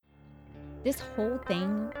This whole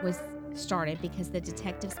thing was started because the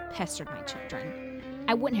detectives pestered my children.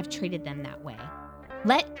 I wouldn't have treated them that way.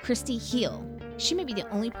 Let Christy heal. She may be the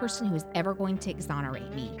only person who is ever going to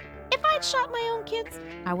exonerate me. If I'd shot my own kids,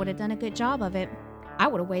 I would have done a good job of it. I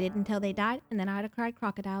would have waited until they died, and then I'd have cried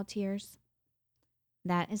crocodile tears.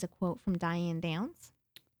 That is a quote from Diane Downs.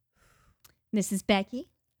 This is Becky.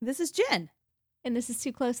 This is Jen. And this is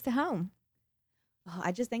Too Close to Home. Oh,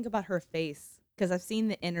 I just think about her face because I've seen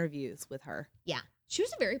the interviews with her. Yeah. She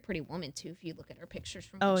was a very pretty woman, too, if you look at her pictures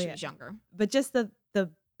from when she was younger. But just the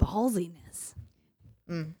ballsiness.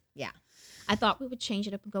 Yeah. I thought we would change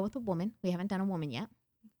it up and go with a woman. We haven't done a woman yet.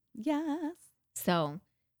 Yes. So,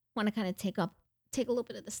 want to kind of take a little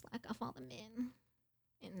bit of the slack off all the men.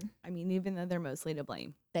 And I mean, even though they're mostly to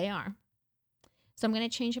blame. they are. So I'm going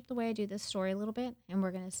to change up the way I do this story a little bit, and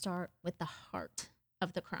we're going to start with the heart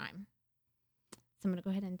of the crime. So I'm going to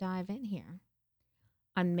go ahead and dive in here.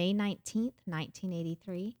 On May 19th,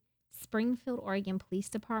 1983, Springfield, Oregon Police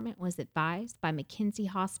Department was advised by McKenzie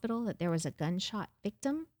Hospital that there was a gunshot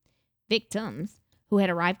victims who had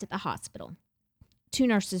arrived at the hospital. 2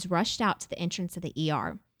 nurses rushed out to the entrance of the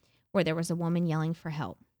ER, where there was a woman yelling for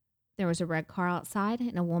help. There was a red car outside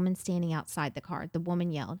and a woman standing outside the car. The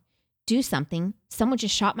woman yelled, "Do something. Someone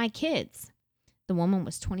just shot my kids." The woman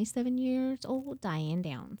was 27 years old, Diane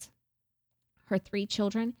Downs. Her 3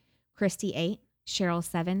 children, Christy 8, Cheryl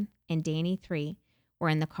 7, and Danny 3, were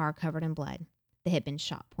in the car covered in blood. They had been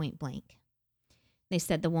shot point blank. They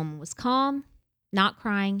said the woman was calm, not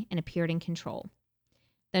crying, and appeared in control.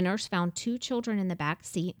 The nurse found 2 children in the back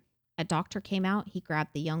seat. A doctor came out. He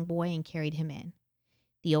grabbed the young boy and carried him in.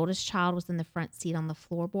 The oldest child was in the front seat on the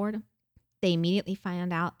floorboard. They immediately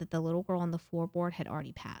found out that the little girl on the floorboard had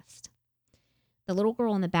already passed. The little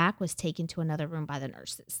girl in the back was taken to another room by the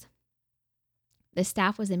nurses. The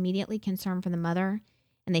staff was immediately concerned for the mother,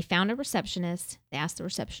 and they found a receptionist. They asked the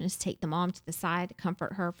receptionist to take the mom to the side,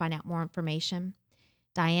 comfort her, find out more information.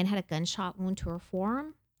 Diane had a gunshot wound to her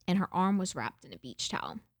forearm, and her arm was wrapped in a beach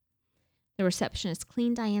towel. The receptionist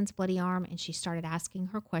cleaned Diane's bloody arm, and she started asking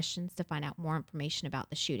her questions to find out more information about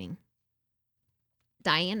the shooting.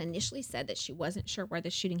 Diane initially said that she wasn't sure where the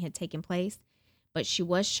shooting had taken place, but she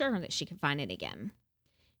was sure that she could find it again.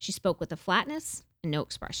 She spoke with a flatness and no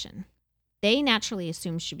expression. They naturally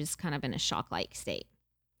assumed she was kind of in a shock-like state.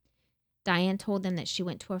 Diane told them that she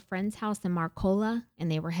went to a friend's house in Marcola,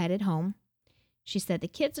 and they were headed home. She said the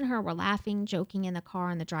kids and her were laughing, joking in the car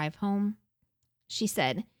on the drive home. She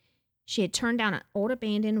said she had turned down an old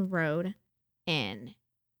abandoned road, and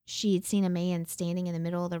she had seen a man standing in the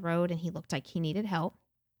middle of the road, and he looked like he needed help.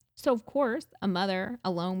 So, of course, a mother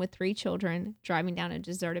alone with 3 children driving down a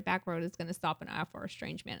deserted back road is going to stop an eye for a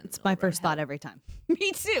strange man. It's my first thought every time.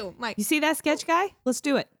 Me too. Mike, You see that sketch guy? Let's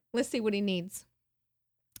do it. let's see what he needs.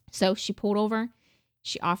 So she pulled over.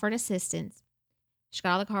 She offered assistance. She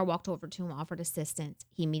got out of the car, walked over to him, offered assistance.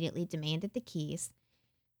 He immediately demanded the keys.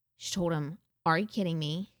 She told him, "Are you kidding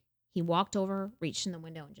me?" He walked over, reached in the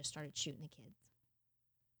window, and just started shooting the kids.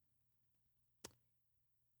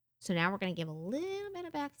 So now we're going to give a little bit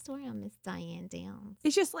of backstory on Miss Diane Downs.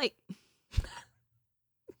 It's just like,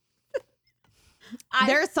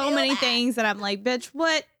 there are so many things that I'm like, bitch,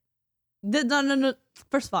 what? No.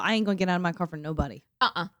 First of all, I ain't going to get out of my car for nobody.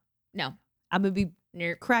 No. I'm going to be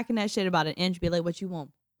Nope. cracking that shit about an inch, be like, what you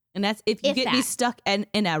want? And that's if you If get me that. stuck in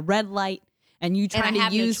a red light and you trying I to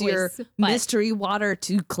have no use your choice, but- mystery water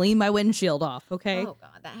to clean my windshield off, okay? Oh,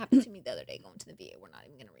 God. That happened to me the other day going to the VA. We're not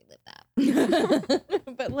even going to relive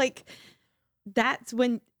that. But like, that's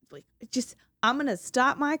when, like, just, I'm going to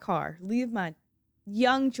stop my car, leave my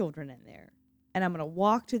young children in there, and I'm going to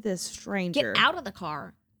walk to this stranger Get out of the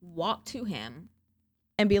car, walk to him,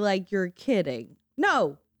 and be like, you're kidding.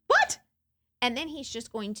 No. What? and then he's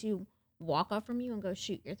just going to walk off from you and go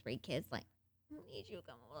shoot your 3 kids. Like, I need you to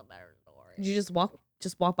come a little better story. You just walk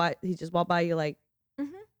by, he just walked by you like,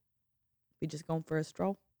 Mhm. we just going for a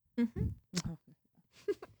stroll? Mhm.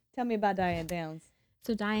 Tell me about Diane Downs.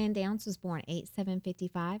 So Diane Downs was born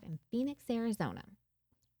 8/7/55 in Phoenix, Arizona.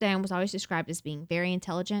 Diane was always described as being very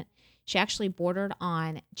intelligent. She actually bordered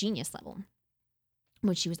on genius level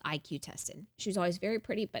when she was IQ tested. She was always very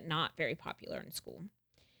pretty, but not very popular in school.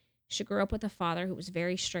 She grew up with a father who was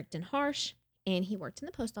very strict and harsh, and he worked in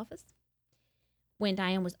the post office. When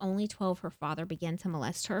Diane was only 12, her father began to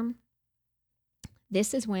molest her.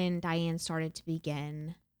 This is when Diane started to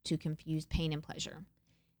begin to confuse pain and pleasure.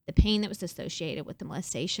 The pain that was associated with the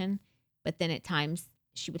molestation, but then at times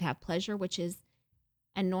she would have pleasure, which is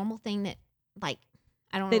a normal thing that, like,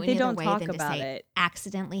 I don't know They any other don't way talk than to about say it.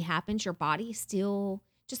 accidentally happens. Your body still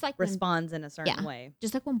Just like when, responds in a certain yeah, way.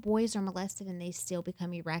 just like when boys are molested and they still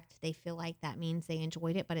become erect, they feel like that means they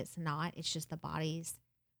enjoyed it, but it's not. It's just the body's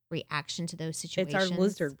reaction to those It's situations. our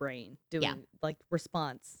lizard brain doing Yeah. like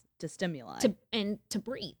response to stimuli. To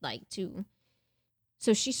breathe, like to.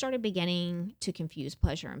 So she started beginning to confuse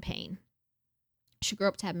pleasure and pain. She grew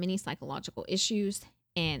up to have many psychological issues,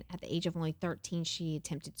 and at the age of only 13, she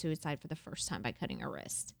attempted suicide for the first time by cutting her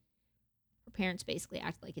wrist. Her parents basically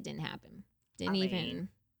acted like it didn't happen. Didn't even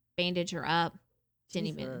bandage her up. Didn't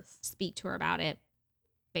even speak to her about it.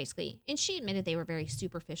 Basically. And she admitted they were very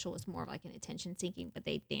superficial. It was more of like an attention seeking, but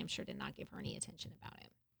they damn sure did not give her any attention about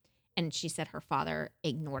it. And she said her father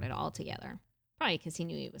ignored it altogether. Probably because he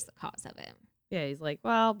knew he was the cause of it. Yeah, he's like,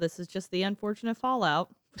 well, this is just the unfortunate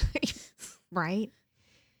fallout. Right?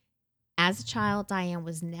 As a child, Diane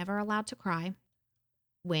was never allowed to cry.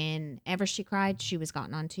 Whenever she cried, she was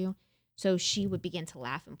gotten onto. So she would begin to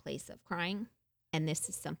laugh in place of crying. And this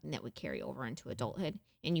is something that would carry over into adulthood.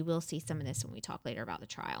 And you will see some of this when we talk later about the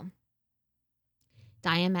trial.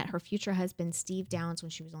 Diane met her future husband, Steve Downs, when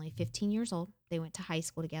she was only 15 years old. They went to high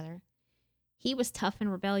school together. He was tough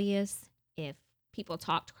and rebellious. If people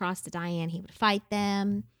talked cross to Diane, he would fight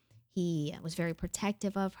them. He was very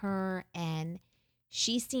protective of her. And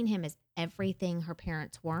she's seen him as everything her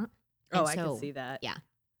parents weren't. And I can see that. Yeah.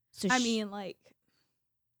 So I mean, like,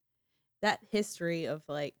 that history of,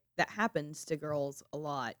 like, that happens to girls a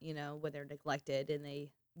lot, you know, when they're neglected and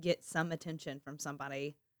they get some attention from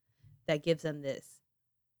somebody that gives them this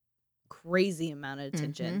crazy amount of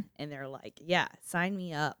attention. And they're like, yeah, sign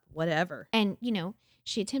me up, whatever. And, you know,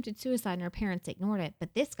 she attempted suicide and her parents ignored it.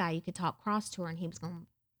 But this guy, you could talk cross to her and he was going to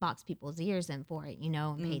box people's ears in for it, you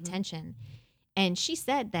know, and pay attention. And she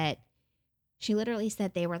said that she literally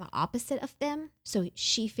said they were the opposite of them. So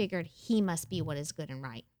she figured he must be what is good and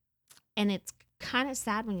right. And it's kind of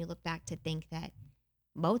sad when you look back to think that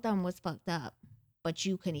both of them was fucked up, but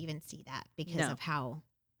you couldn't even see that because of how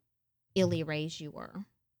illy raised you were.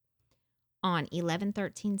 On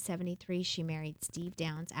 11/13/73, she married Steve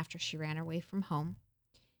Downs after she ran away from home.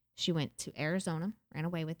 She went to Arizona, ran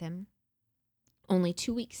away with him. Only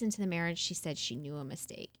 2 weeks into the marriage, she said she knew a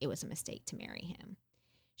mistake. It was a mistake to marry him.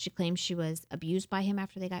 She claimed she was abused by him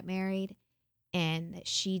after they got married and that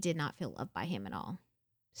she did not feel loved by him at all.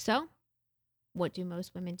 So, what do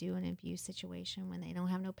most women do in an abuse situation when they don't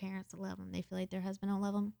have no parents to love them? They feel like their husband don't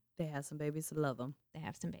love them. They have some babies to love them. They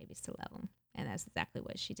have some babies to love them. And that's exactly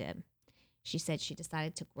what she did. She said she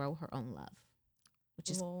decided to grow her own love, which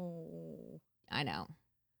is, I know,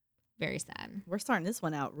 very sad. We're starting this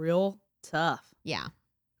one out real tough. Yeah.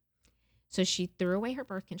 So she threw away her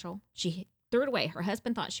birth control. She threw it away. Her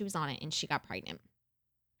husband thought she was on it, and she got pregnant.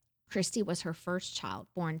 Christy was her first child,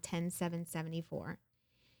 born 10/7/74.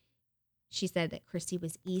 She said that Christy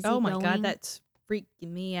was easy. Oh my God, that's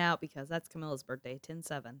freaking me out because that's Camilla's birthday,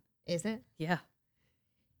 10/7. Is it? Yeah.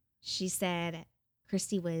 She said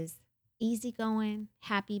Christy was easygoing,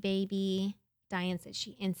 happy baby. Diane said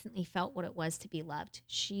she instantly felt what it was to be loved.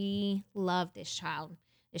 She loved this child.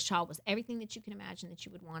 This child was everything that you can imagine that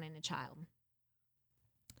you would want in a child.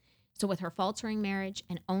 So with her faltering marriage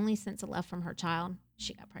and only sense of love from her child,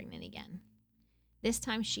 she got pregnant again. This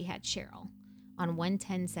time she had Cheryl on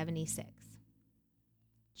 1/10/76.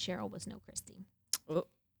 Cheryl was no Christy. Oh.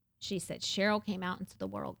 She said Cheryl came out into the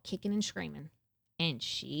world kicking and screaming, and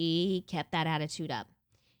she kept that attitude up.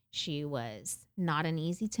 She was not an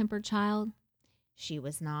easy-tempered child. She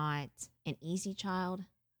was not an easy child,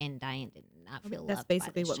 and Diane did not feel loved by this child. That's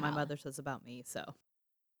basically what my mother says about me, so.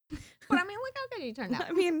 But I mean, look how good you turned out.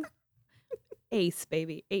 I mean, ace,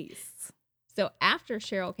 baby, ace. So after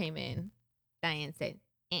Cheryl came in, Diane said,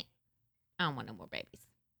 I don't want no more babies.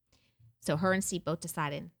 So her and Steve both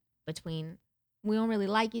decided between we don't really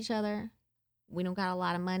like each other, we don't got a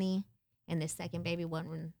lot of money, and this second baby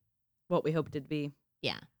wasn't what we hoped it'd be.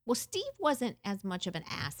 Yeah. Well, Steve wasn't as much of an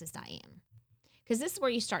ass as Diane. Because this is where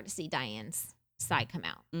you start to see Diane's side come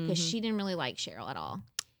out. Because she didn't really like Cheryl at all.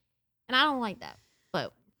 And I don't like that.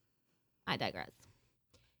 But I digress.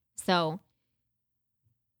 So,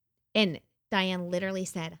 and Diane literally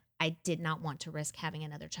said, I did not want to risk having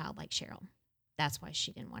another child like Cheryl. That's why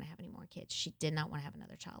she didn't want to have any more kids. She did not want to have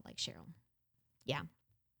another child like Cheryl. Yeah.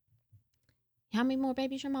 How many more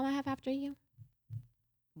babies your mama have after you?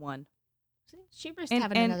 One. She risked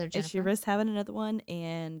having another Jennifer. She risked having another one,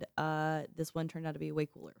 and this one turned out to be way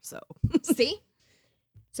cooler. So See?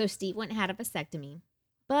 So Steve went and had a vasectomy,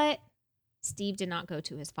 but Steve did not go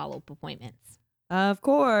to his follow-up appointments. Of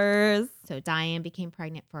course. So Diane became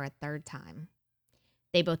pregnant for a third time.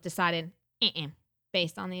 They both decided,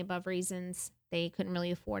 based on the above reasons, they couldn't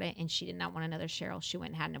really afford it, and she did not want another Cheryl. She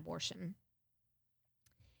went and had an abortion.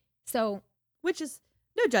 So Which is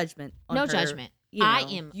no judgment. On no her, judgment. You know. I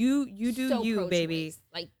am You do so you, pro-choice. baby.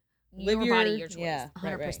 Like Live your body, your- your choice. yeah,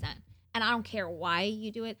 100%. right. And I don't care why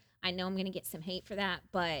you do it. I know I'm going to get some hate for that,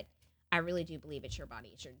 but I really do believe it's your body.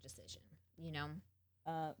 It's your decision, you know?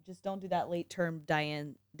 Just don't do that late term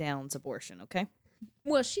Diane Downs abortion, okay?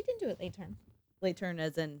 Well, she didn't do it late term. Late term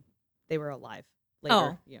as in they were alive later.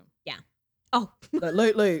 Oh. Yeah. Yeah. Oh.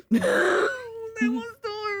 Late. That was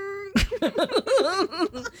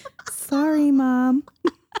dark. Sorry, Mom.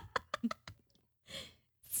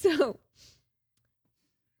 So,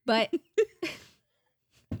 but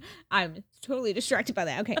I'm totally distracted by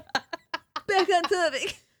that. Okay. Back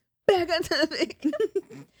on topic.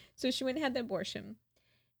 So she went and had the abortion.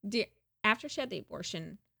 After she had the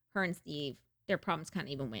abortion, her and Steve, their problems kind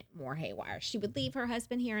of even went more haywire. She would leave her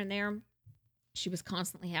husband here and there. She was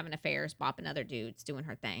constantly having affairs, bopping other dudes, doing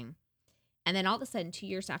her thing. And then all of a sudden, 2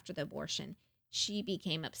 years after the abortion, she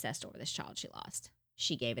became obsessed over this child she lost.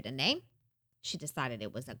 She gave it a name. She decided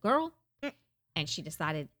it was a girl. And she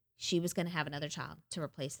decided she was going to have another child to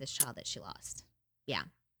replace this child that she lost. Yeah.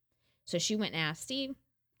 So she went and asked Steve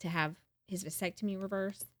to have his vasectomy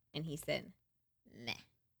reversed. And he said, nah.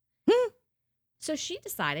 So she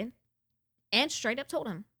decided and straight up told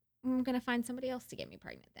him, I'm going to find somebody else to get me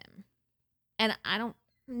pregnant then. And I don't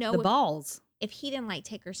know The balls. if he didn't like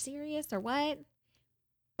take her serious or what,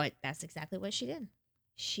 but that's exactly what she did.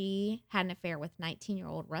 She had an affair with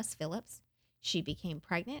 19-year-old Russ Phillips. She became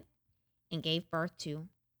pregnant and gave birth to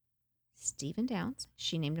Stephen Downs.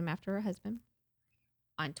 She named him after her husband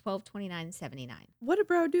on 12/29/79. What did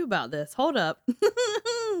bro do about this? Hold up.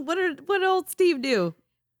 What did old Steve do?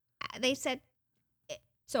 They said,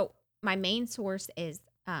 so my main source is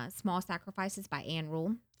Small Sacrifices by Anne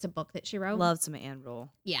Rule. It's a book that she wrote. Love some Anne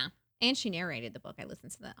Rule. Yeah. And she narrated the book. I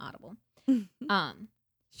listened to the Audible.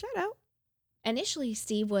 Shout out. Initially,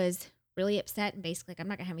 Steve was really upset and basically like, I'm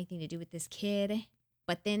not going to have anything to do with this kid.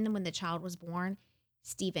 But then when the child was born,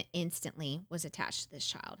 Stephen instantly was attached to this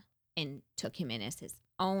child and took him in as his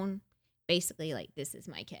own, basically like, this is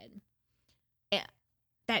my kid.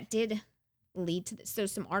 That did lead to this. So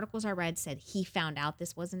some articles I read said he found out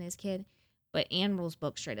this wasn't his kid, but Anne Rule's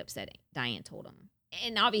book straight up said Diane told him.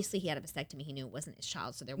 And obviously he had a vasectomy. He knew it wasn't his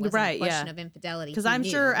child, so there wasn't a question of infidelity. Because I'm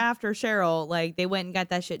sure after Cheryl, like, they went and got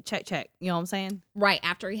that shit check. You know what I'm saying? Right.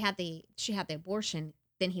 After she had the abortion,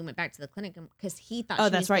 then he went back to the clinic because he thought Oh,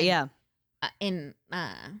 she that's was right, being,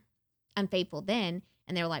 yeah. Unfaithful then.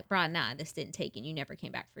 And they were like, bruh, nah, this didn't take and you never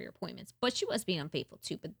came back for your appointments. But she was being unfaithful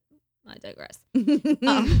too, but I digress.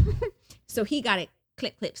 So he got it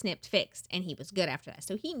clip, snipped, fixed, and he was good after that.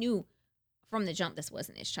 So he knew from the jump this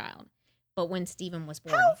wasn't his child. But when Stephen was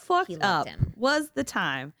born, How fucked he up loved him. was the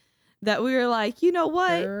time that we were like, you know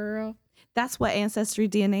what? Girl. That's what Ancestry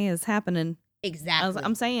DNA is happening. Exactly.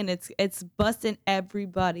 I'm saying it's busting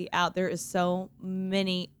everybody out. There is so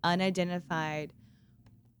many unidentified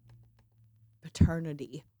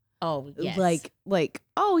paternity. Oh, yes. Like,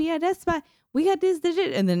 oh yeah, that's my, we got this,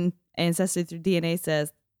 and then Ancestry through DNA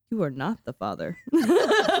says, you are not the father.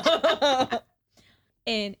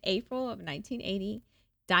 In April of 1980,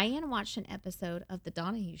 Diane watched an episode of The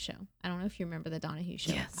Donahue Show. I don't know if you remember The Donahue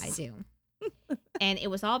Show. Yes. I do. And it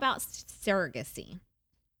was all about surrogacy.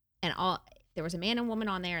 And there was a man and woman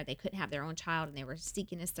on there. They couldn't have their own child, and they were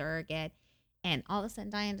seeking a surrogate. And all of a sudden,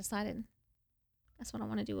 Diane decided, that's what I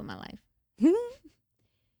want to do with my life.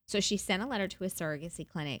 So she sent a letter to a surrogacy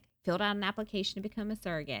clinic, filled out an application to become a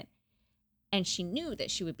surrogate, and she knew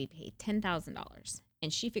that she would be paid $10,000.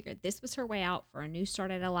 And she figured this was her way out for a new start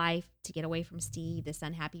at a life, to get away from Steve, this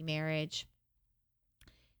unhappy marriage.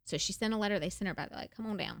 So she sent a letter. They sent her back. They're like, come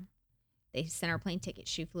on down. They sent her a plane ticket.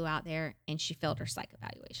 She flew out there, and she failed her psych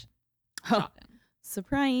evaluation.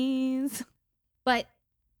 Surprise. But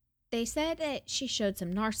they said that she showed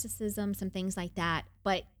some narcissism, some things like that.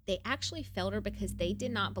 But they actually failed her because they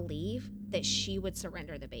did not believe that she would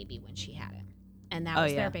surrender the baby when she had it. And that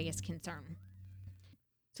was their biggest concern.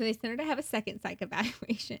 So they sent her to have a second psych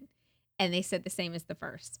evaluation. And they said the same as the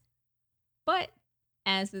first. But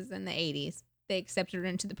as is in the 80s, they accepted her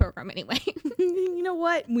into the program anyway. You know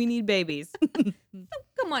what? We need babies. So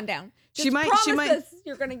come on down. Just She might us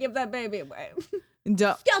you're going to give that baby away.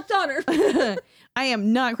 Scout's honor. I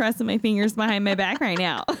am not crossing my fingers behind my back right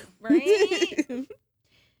now. Right?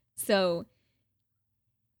 So,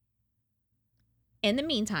 in the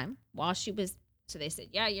meantime, while she was, so they said,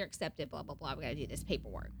 yeah, you're accepted, blah, blah, blah. We got to do this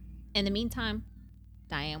paperwork. In the meantime,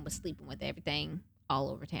 Diane was sleeping with everything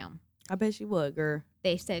all over town. I bet she would, girl.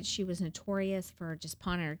 They said she was notorious for just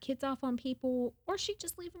pawning her kids off on people, or she'd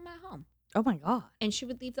just leave them at home. Oh my God. And she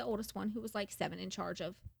would leave the oldest one, who was like 7, in charge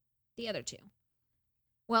of the other 2.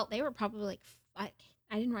 Well, they were probably like,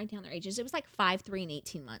 I didn't write down their ages. It was like 5, 3, and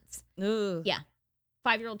 18 months. Ugh. Yeah.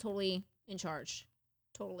 5-year-old totally in charge.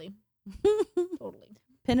 Totally.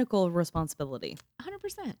 Pinnacle of responsibility.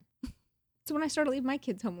 100%. So when I started leaving my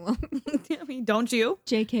kids home alone. I mean, don't you?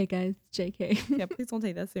 JK, guys. JK. Yeah, please don't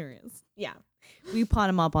take that serious. Yeah. We pawn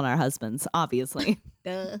them up on our husbands, obviously.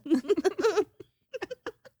 Duh.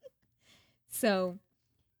 So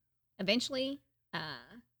eventually,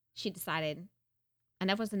 she decided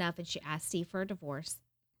enough was enough, and she asked Steve for a divorce.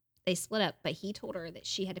 They split up, but he told her that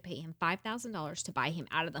she had to pay him $5,000 to buy him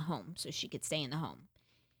out of the home so she could stay in the home.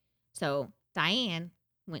 So Diane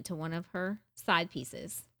went to one of her side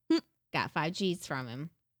pieces, got 5 G's from him,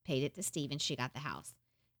 paid it to Steve, and she got the house.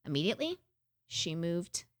 Immediately, she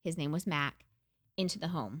moved, his name was Mac, into the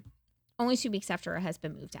home. Only 2 weeks after her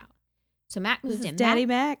husband moved out. So Mac moved in. Daddy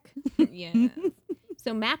Mac? Yeah.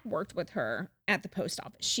 So Mac worked with her at the post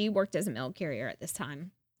office. She worked as a mail carrier at this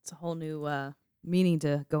time. It's a whole new meaning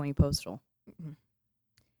to going postal.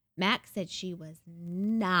 Mac said she was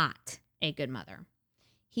not a good mother.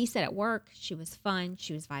 He said at work, she was fun,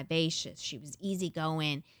 she was vivacious, she was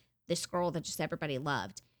easygoing, this girl that just everybody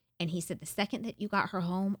loved. And he said the second that you got her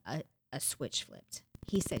home, a switch flipped.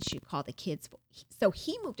 He said she'd call the kids. So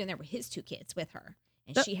he moved in there with his 2 kids with her,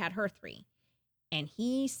 and she had her 3. And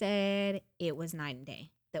he said it was night and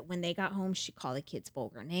day. That when they got home, she called the kids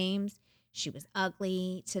vulgar names. She was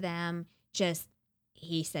ugly to them.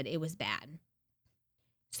 He said it was bad.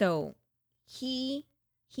 So he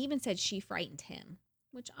even said she frightened him,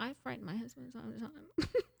 which I frighten my husband all the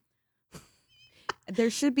time. There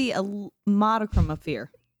should be a modicum of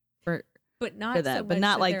fear but not for that, so but much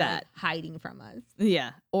not like they're, that. hiding from us.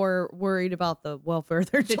 Yeah, or worried about the welfare of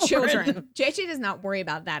their The children. JJ does not worry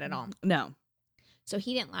about that at all. No. So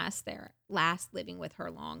he didn't last living with her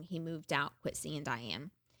long. He moved out, quit seeing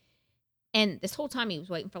Diane. And this whole time he was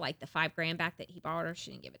waiting for like the $5,000 back that he borrowed her.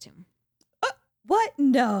 She didn't give it to him. What?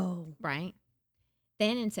 No. Right.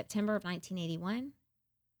 Then in September of 1981,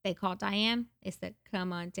 they called Diane. They said,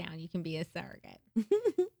 come on down. You can be a surrogate.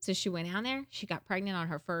 So she went down there. She got pregnant on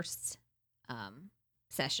her first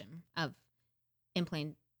session of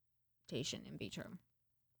implantation in vitro.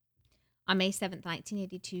 On May 7th,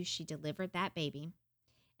 1982, she delivered that baby.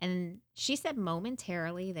 And she said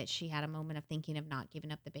momentarily that she had a moment of thinking of not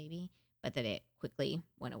giving up the baby, but that it quickly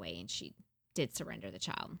went away and she did surrender the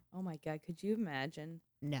child. Oh my God. Could you imagine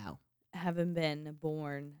No. having been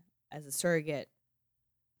born as a surrogate,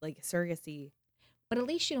 like a surrogacy? But at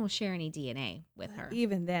least you don't share any DNA with her.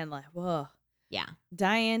 Even then, like, whoa. Yeah.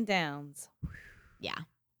 Diane Downs. Yeah.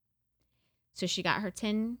 So she got her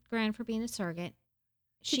 $10,000 for being a surrogate.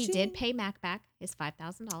 She did pay Mac back his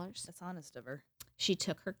 $5,000. That's honest of her. She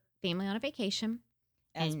took her family on a vacation.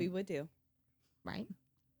 As we would do. Right.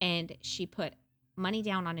 And she put money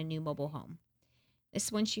down on a new mobile home. This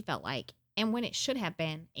is when she felt like, and when it should have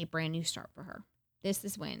been a brand new start for her. This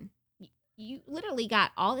is when you literally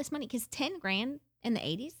got all this money, because $10,000 in the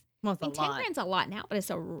 80s. Well, it's a lot. $10,000's a lot now, but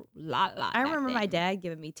it's a lot. I remember my dad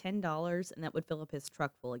giving me $10 and that would fill up his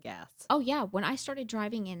truck full of gas. Oh, yeah. When I started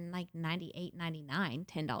driving in like 98, 99,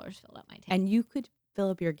 $10 filled up my tank. And you could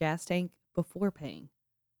fill up your gas tank before paying.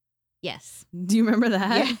 Yes. Do you remember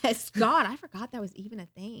that? Yes. God, I forgot that was even a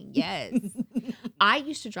thing. Yes. I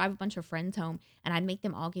used to drive a bunch of friends home and I'd make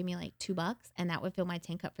them all give me like $2 and that would fill my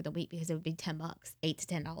tank up for the week because it would be $10, $8 to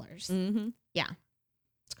 $10. Mm-hmm. Yeah.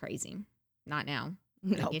 It's crazy. Not now.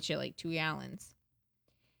 No. Get you like 2 gallons.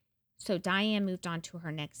 So Diane moved on to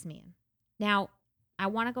her next man. Now, I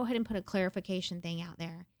want to go ahead and put a clarification thing out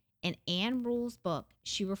there. In Anne Rule's book,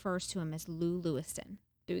 she refers to him as Lou Lewiston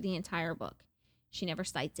through the entire book. She never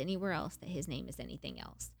cites anywhere else that his name is anything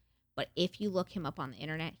else. But if you look him up on the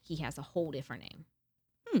internet, he has a whole different name.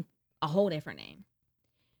 A whole different name.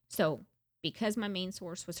 So because my main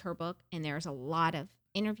source was her book, and there's a lot of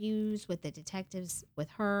interviews with the detectives with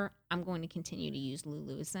her, I'm going to continue to use Lou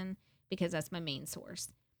Lewiston because that's my main source.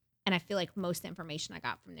 And I feel like most information I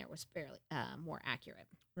got from there was fairly more accurate.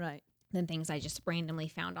 Right. Than things I just randomly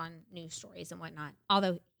found on news stories and whatnot.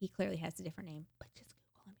 Although he clearly has a different name, but just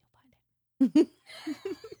Google him, you'll find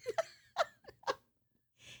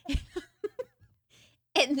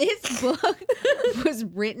it. And this book was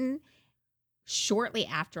written shortly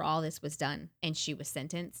after all this was done and she was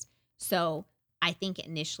sentenced. So I think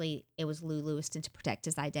initially it was Lou Lewiston to protect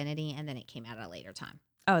his identity, and then it came out at a later time.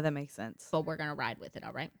 Oh, that makes sense. But we're going to ride with it,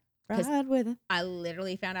 all right? Ride with it. I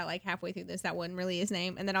literally found out like halfway through this that wasn't really his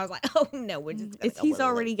name, and then I was like, "Oh no, we're just." He's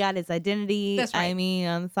already got his identity. That's right. I mean,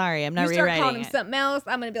 I'm sorry, I'm not you start rewriting calling him it. something else,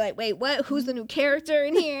 I'm gonna be like, "Wait, what? Who's the new character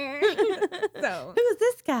in here?" So who's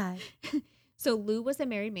this guy? So Lou was a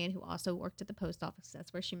married man who also worked at the post office.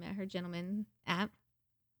 That's where she met her gentleman at.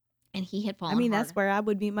 And he had fallen hard. That's where I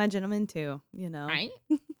would meet my gentleman too, Right?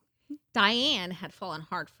 Diane had fallen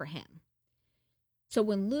hard for him. So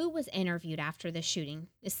when Lou was interviewed after the shooting,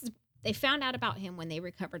 they found out about him when they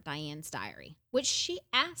recovered Diane's diary, which she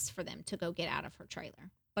asked for them to go get out of her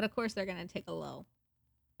trailer. But of course, they're going to take a low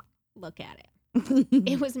look at it.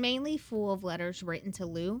 It was mainly full of letters written to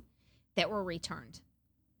Lou that were returned.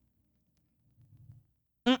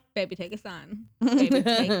 Baby, take a sign. Baby,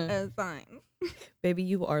 take a sign. Baby,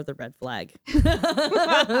 you are the red flag.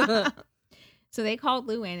 So they called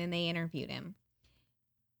Lou in and they interviewed him.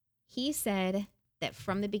 He said that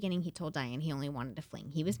from the beginning, he told Diane he only wanted to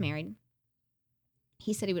fling. He was married.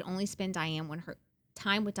 He said he would only spend time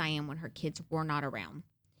with Diane when her kids were not around.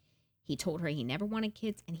 He told her he never wanted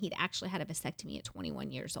kids, and he'd actually had a vasectomy at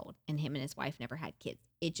 21 years old, and him and his wife never had kids.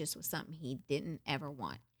 It just was something he didn't ever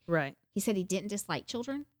want. Right. He said he didn't dislike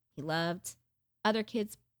children. He loved other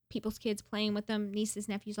kids, people's kids, playing with them, nieces,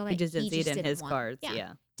 nephews, all that. He just didn't see it in his cards.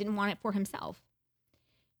 Yeah. Didn't want it for himself.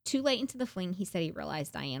 Too late into the fling, he said he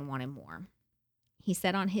realized Diane wanted more. He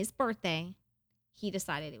said on his birthday, he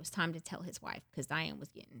decided it was time to tell his wife because Diane was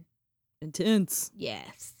getting intense.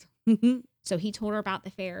 Yes. So he told her about the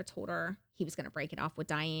affair, told her he was going to break it off with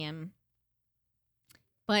Diane.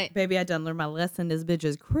 But baby, I done learned my lesson. This bitch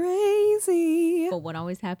is crazy. But what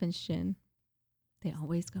always happens, Shin? They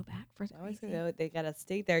always go back for crazy. They got to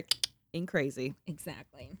stay there in crazy.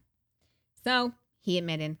 Exactly. So he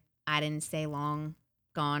admitted, I didn't stay long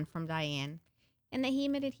gone from Diane. And that he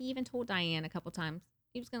admitted he even told Diane a couple times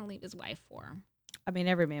he was going to leave his wife for her. I mean,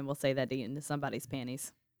 every man will say that into somebody's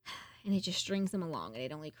panties. And it just strings them along, and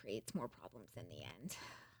it only creates more problems in the end.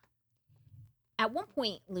 At one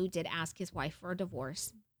point, Lou did ask his wife for a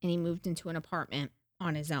divorce, and he moved into an apartment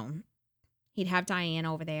on his own. He'd have Diane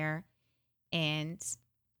over there, and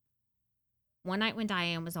one night when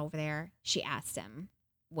Diane was over there, she asked him,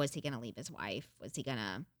 was he going to leave his wife? Did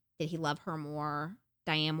he love her more,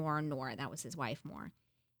 Diane more, or Nora, that was his wife, more?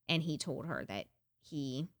 And he told her that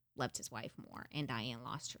he loved his wife more, and Diane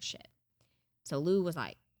lost her shit. So Lou was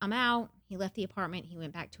like, I'm out. He left the apartment. He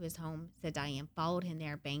went back to his home. Said Diane followed him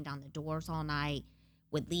there, banged on the doors all night,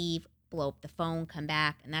 would leave, blow up the phone, come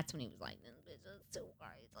back. And that's when he was like, this bitch is so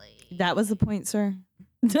crazy. That was the point, sir.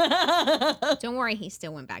 Don't worry. He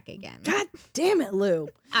still went back again. God damn it, Lou.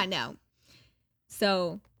 I know.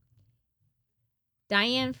 So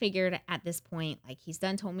Diane figured at this point, like, he's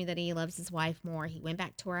done told me that he loves his wife more. He went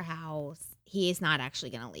back to her house. He is not actually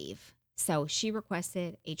going to leave. So she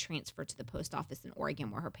requested a transfer to the post office in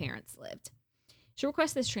Oregon where her parents lived. She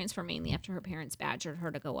requested this transfer mainly after her parents badgered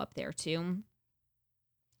her to go up there too.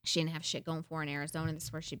 She didn't have shit going for her in Arizona. This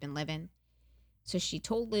is where she'd been living. So she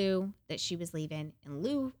told Lou that she was leaving, and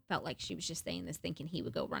Lou felt like she was just saying this thinking he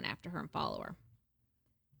would go run after her and follow her.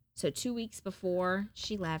 So 2 weeks before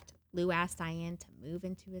she left, Lou asked Diane to move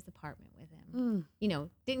into his apartment with him.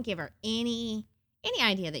 Didn't give her any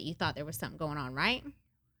idea that you thought there was something going on, right?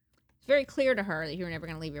 It's very clear to her that you were never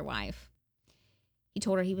going to leave your wife. He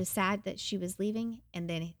told her he was sad that she was leaving. And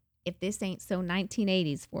then if this ain't so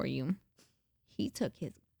 1980s for you, he took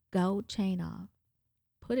his gold chain off,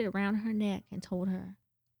 put it around her neck, and told her,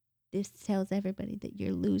 this tells everybody that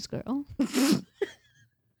you're Lou's girl.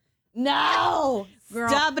 No! Girl,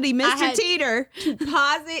 stop it, Mr. Teeter. To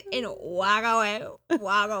pause it and walk away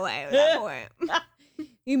with that point.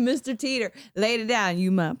 You Mr. Teeter. Laid it down, you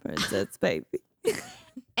my princess, baby.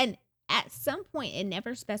 And at some point, it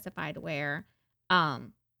never specified where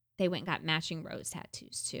they went and got matching rose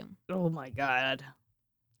tattoos, too. Oh, my God.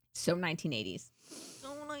 So 1980s. So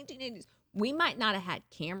 1980s. We might not have had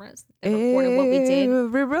cameras that recorded what we did.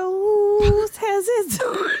 Every rose has its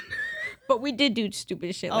own. But we did do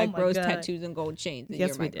stupid shit like rose tattoos and gold chains. And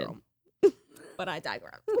yes, we did. Girl. But I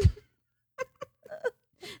digress.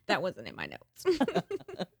 That wasn't in my notes.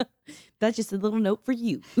 That's just a little note for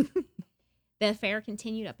you. The affair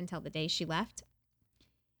continued up until the day she left.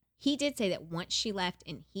 He did say that once she left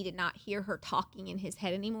and he did not hear her talking in his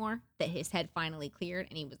head anymore, that his head finally cleared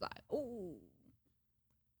and he was like, oh,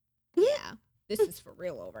 yeah, this is for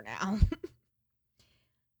real over now.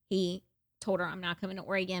 He told her, I'm not coming to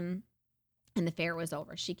Oregon, and the affair was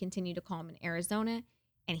over. She continued to call him in Arizona,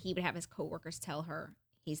 and he would have his coworkers tell her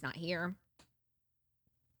he's not here.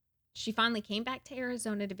 She finally came back to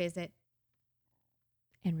Arizona to visit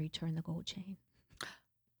and return the gold chain.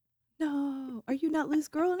 No. Are you not Lou's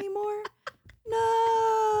girl anymore?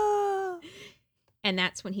 No. And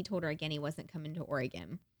that's when he told her again he wasn't coming to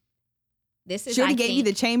Oregon. This is Should have gave you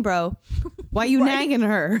the chain, bro. Why you nagging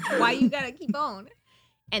her? Why you gotta keep on?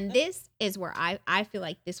 And this is where I feel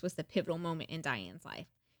like this was the pivotal moment in Diane's life.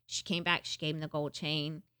 She came back. She gave him the gold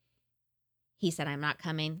chain. He said, I'm not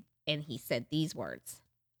coming. And he said these words,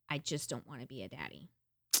 I just don't want to be a daddy.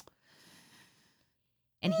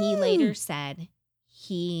 And he later said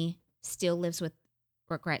he still lives with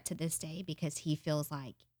regret to this day because he feels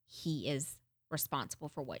like he is responsible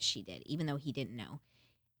for what she did, even though he didn't know.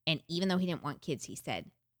 And even though he didn't want kids, he said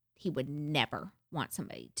he would never want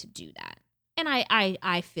somebody to do that. And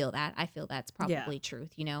I feel that. I feel that's probably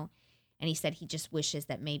truth, you know. And he said he just wishes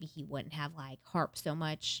that maybe he wouldn't have like harped so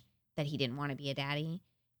much that he didn't want to be a daddy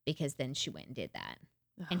because then she went and did that.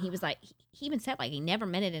 And he was like, he even said like he never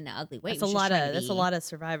meant it in an ugly way. That's a lot of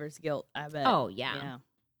survivor's guilt, I bet. Oh, yeah.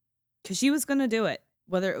 Because she was going to do it,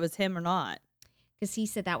 whether it was him or not. Because he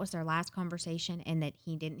said that was their last conversation and that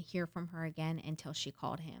he didn't hear from her again until she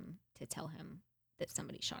called him to tell him that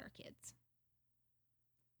somebody shot her kids.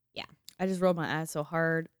 Yeah. I just rolled my eyes so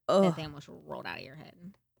hard. That they almost rolled out of your head.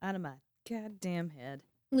 Out of my goddamn head.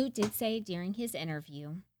 Lou did say during his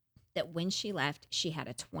interview that when she left, she had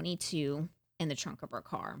a .22 in the trunk of her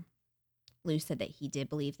car. Lou said that he did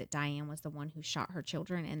believe that Diane was the one who shot her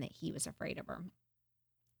children and that he was afraid of her.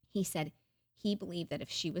 He said he believed that if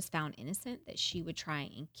she was found innocent, that she would try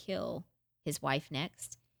and kill his wife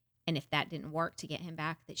next. And if that didn't work to get him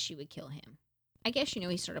back, that she would kill him. I guess, you know,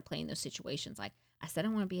 he started playing those situations like, I said I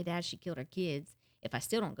want to be a dad. She killed her kids. If I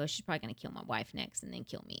still don't go, she's probably going to kill my wife next and then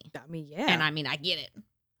kill me. I mean, yeah. And I mean, I get it.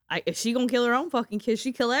 If she going to kill her own fucking kids,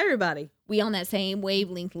 she kill everybody. We on that same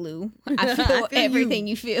wavelength, Lou. I feel everything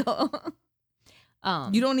you feel.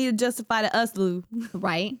 You don't need to justify to us, Lou.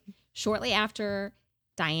 Right? Shortly after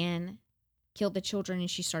Diane killed the children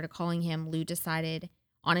and she started calling him, Lou decided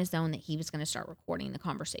on his own that he was going to start recording the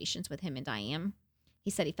conversations with him and Diane.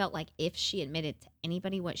 He said he felt like if she admitted to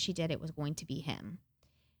anybody what she did, it was going to be him.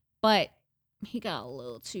 But he got a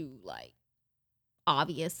little too, like,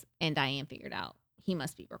 obvious, and Diane figured out he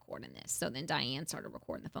must be recording this. So then Diane started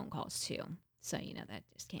recording the phone calls, too. So, you know, that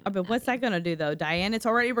just came. But what's that going to do, though? Diane, it's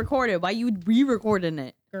already recorded. Why you re-recording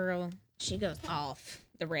it? Girl, she goes off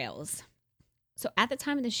the rails. So at the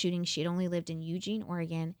time of the shooting, she had only lived in Eugene,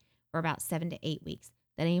 Oregon for about 7 to 8 weeks.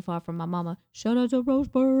 That ain't far from my mama. Shout out to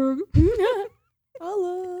Roseburg.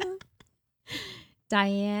 Hello.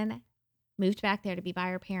 Diane moved back there to be by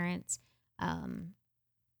her parents.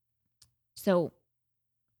 So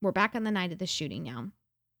we're back on the night of the shooting now.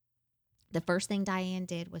 The first thing Diane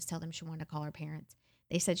did was tell them she wanted to call her parents.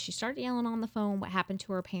 They said she started yelling on the phone what happened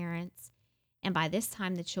to her parents. And by this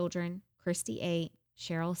time, the children, Christy 8,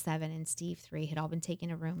 Cheryl 7, and Steve 3, had all been taken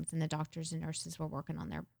to rooms, and the doctors and nurses were working on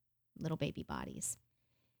their little baby bodies.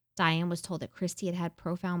 Diane was told that Christy had had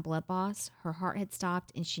profound blood loss, her heart had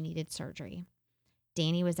stopped, and she needed surgery.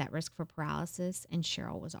 Danny was at risk for paralysis, and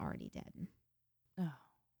Cheryl was already dead. Oh.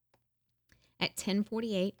 At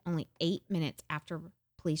 10:48, only 8 minutes after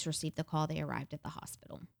police received the call, they arrived at the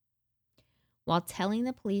hospital. While telling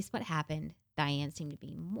the police what happened, Diane seemed to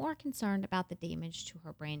be more concerned about the damage to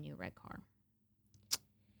her brand new red car.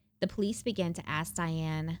 The police began to ask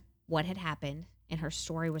Diane what had happened, and her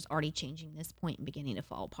story was already changing this point and beginning to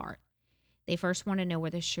fall apart. They first wanted to know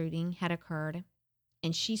where the shooting had occurred,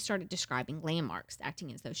 and she started describing landmarks,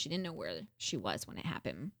 acting as though she didn't know where she was when it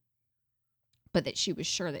happened, but that she was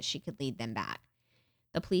sure that she could lead them back.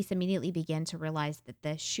 The police immediately began to realize that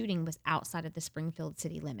the shooting was outside of the Springfield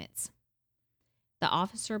city limits. The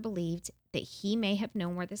officer believed that he may have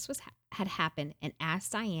known where this had happened and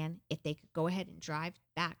asked Diane if they could go ahead and drive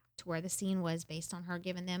back to where the scene was based on her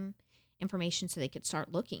giving them information so they could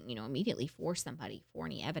start looking, immediately for somebody, for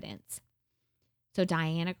any evidence. So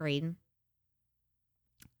Diane agreed.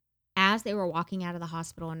 As they were walking out of the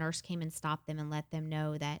hospital, a nurse came and stopped them and let them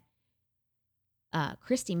know that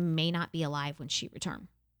Christy may not be alive when she returned.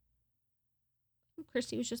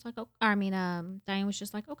 Diane was just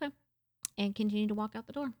like, okay, and continued to walk out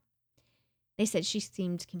the door. They said she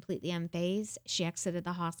seemed completely unfazed. She exited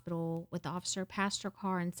the hospital with the officer, passed her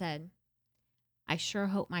car, and said, I sure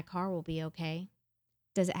hope my car will be okay.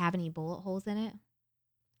 Does it have any bullet holes in it?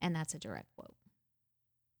 And that's a direct quote.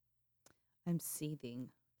 I'm seething.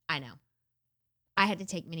 I know. I had to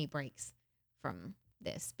take many breaks from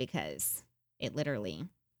this because it literally...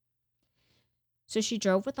 So she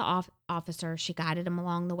drove with the officer. She guided him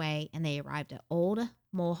along the way, and they arrived at Old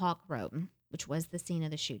Mohawk Road, which was the scene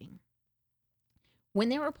of the shooting. When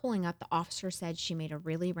they were pulling up, the officer said she made a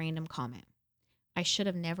really random comment. I should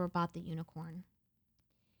have never bought the unicorn.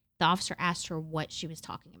 The officer asked her what she was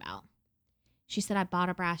talking about. She said, I bought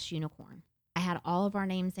a brass unicorn. I had all of our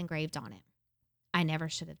names engraved on it. I never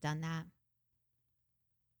should have done that.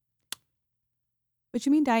 What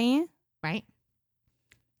you mean, Diane? Right?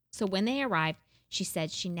 So when they arrived, she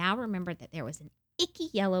said she now remembered that there was an icky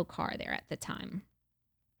yellow car there at the time.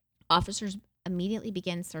 Officers immediately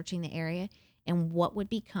began searching the area in what would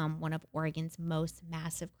become one of Oregon's most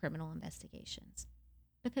massive criminal investigations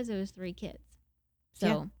because it was 3 kids.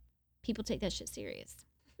 So people take that shit serious.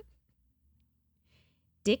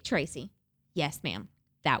 Dick Tracy. Yes, ma'am.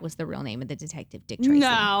 That was the real name of the detective, Dick Tracy.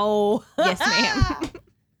 No. Yes, ma'am.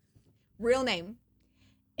 Real name.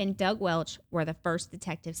 And Doug Welch were the first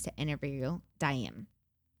detectives to interview Diane.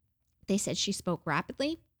 They said she spoke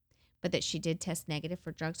rapidly, but that she did test negative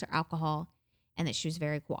for drugs or alcohol, and that she was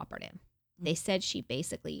very cooperative. They said she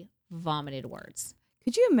basically vomited words.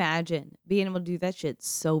 Could you imagine being able to do that shit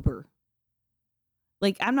sober?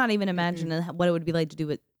 Like, I'm not even imagining what it would be like to do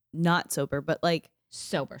it not sober, but like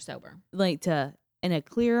Sober. like to in a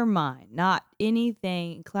clear mind, not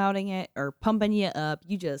anything clouding it or pumping you up.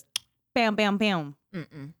 You just bam, bam, bam.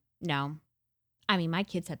 No. I mean, my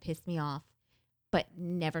kids have pissed me off, but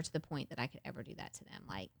never to the point that I could ever do that to them.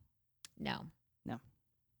 Like, no.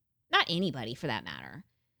 Not anybody for that matter.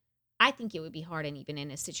 I think it would be hard, and even in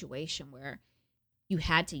a situation where you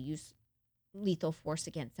had to use lethal force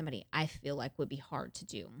against somebody, I feel like would be hard to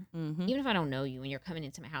do. Mm-hmm. Even if I don't know you and you're coming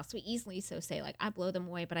into my house, we easily say, like, I blow them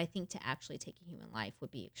away, but I think to actually take a human life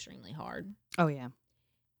would be extremely hard. Oh, yeah.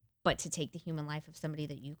 But to take the human life of somebody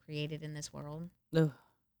that you created in this world Ugh.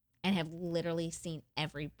 and have literally seen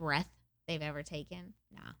every breath they've ever taken,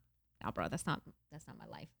 nah, bro, that's not my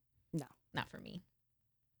life. No. Not for me.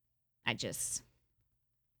 It's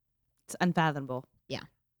unfathomable. Yeah.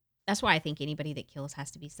 That's why I think anybody that kills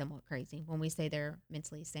has to be somewhat crazy. When we say they're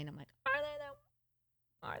mentally sane, I'm like, are they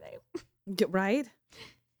though? Are they? Right?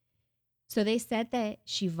 So they said that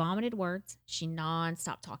she vomited words. She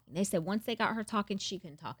nonstop talking. They said once they got her talking, she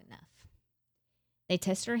couldn't talk enough. They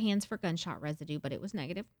tested her hands for gunshot residue, but it was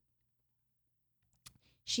negative.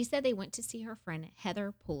 She said they went to see her friend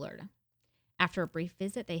Heather Pollard. After a brief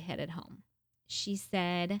visit, they headed home. She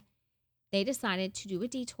said they decided to do a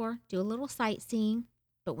detour, do a little sightseeing,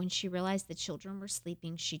 but when she realized the children were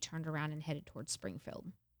sleeping, she turned around and headed towards Springfield.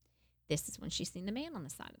 This is when she seen the man on the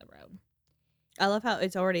side of the road. I love how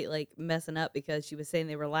it's already like messing up because she was saying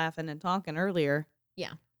they were laughing and talking earlier.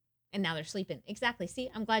 Yeah. And now they're sleeping. Exactly. See,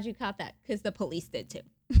 I'm glad you caught that because the police did too.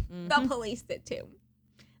 Mm-hmm. The police did too.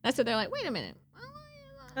 That's what they're like, wait a minute.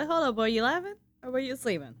 Hold up, were you laughing or were you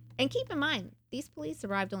sleeping? And keep in mind, these police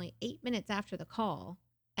arrived only 8 minutes after the call,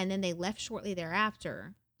 and then they left shortly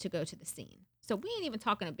thereafter to go to the scene. So we ain't even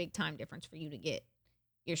talking a big time difference for you to get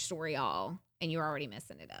your story all, and you're already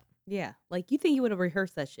messing it up. Yeah, like you think you would have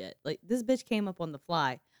rehearsed that shit. Like this bitch came up on the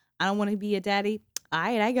fly. I don't want to be a daddy. All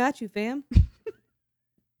right, I got you, fam.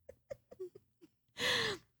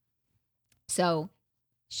 So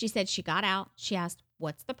she said she got out. She asked,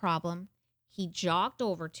 what's the problem? He jogged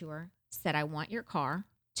over to her, said, I want your car,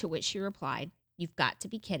 to which she replied, you've got to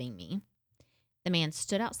be kidding me. The man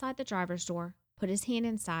stood outside the driver's door, put his hand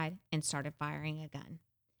inside, and started firing a gun.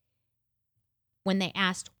 When they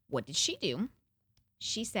asked, what did she do?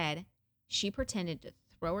 She said she pretended to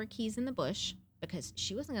throw her keys in the bush because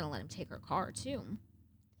she wasn't going to let him take her car, too.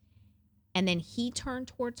 And then he turned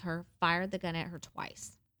towards her, fired the gun at her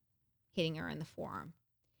twice, hitting her in the forearm.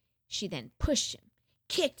 She then pushed him,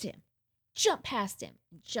 kicked him, jumped past him,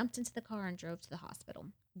 jumped into the car and drove to the hospital.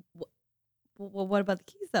 Well, what about the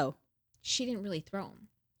keys, though? She didn't really throw him.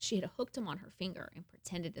 She had hooked him on her finger and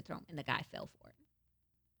pretended to throw him, and the guy fell for it.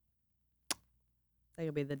 That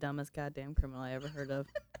could be the dumbest goddamn criminal I ever heard of.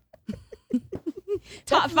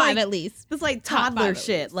 Top 5 like, at least. It's like Top toddler 5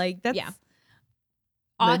 shit. Like that's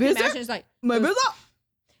All I maybe can it's imagine is like, maybe it's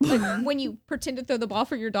not. like when you pretend to throw the ball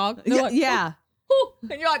for your dog. They're like, yeah. "Ooh,"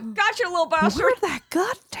 and you're like, gotcha, little bastard. Where'd that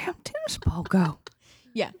goddamn tennis ball go?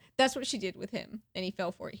 Yeah, that's what she did with him, and he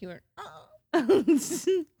fell for it. He went, oh.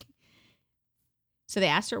 So they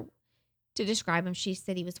asked her to describe him. She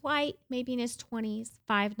said he was white, maybe in his 20s,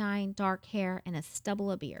 5'9", dark hair, and a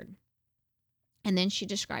stubble of beard. And then she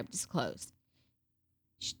described his clothes.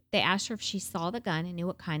 They asked her if she saw the gun and knew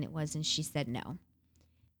what kind it was, and she said no.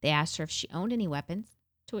 They asked her if she owned any weapons,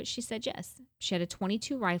 to which she said yes. She had a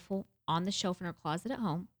 .22 rifle on the shelf in her closet at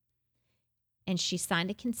home, and she signed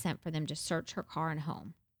a consent for them to search her car and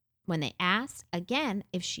home. When they asked, again,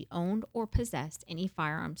 if she owned or possessed any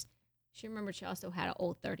firearms, she remembered she also had an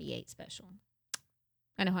old .38 special.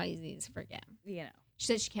 I know how easy it is to forget. You know. She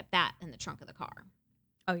said she kept that in the trunk of the car.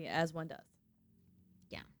 Oh, yeah, as one does.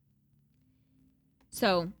 Yeah.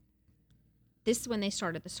 So this is when they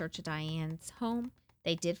started the search of Diane's home.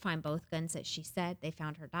 They did find both guns that she said. They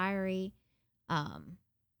found her diary.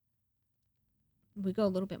 We go a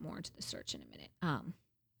little bit more into the search in a minute.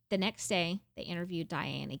 The next day, they interviewed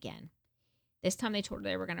Diane again. This time they told her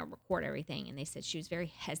they were going to record everything, and they said she was very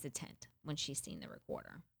hesitant when she seen the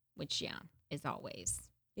recorder, which, yeah, is always.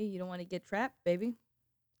 Yeah, you don't want to get trapped, baby.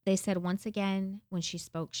 They said once again, when she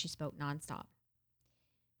spoke nonstop.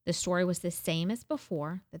 The story was the same as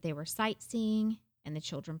before, that they were sightseeing and the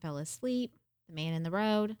children fell asleep. The man in the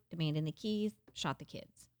road demanding the keys, shot the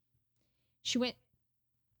kids. She went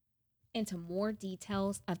into more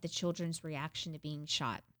details of the children's reaction to being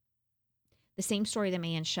shot. The same story, the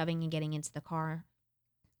man shoving and getting into the car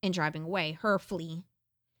and driving away, her flee.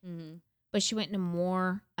 Mm-hmm. But she went into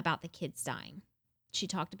more about the kids dying. She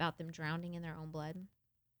talked about them drowning in their own blood.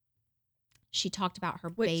 She talked about her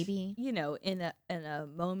baby. You know, in a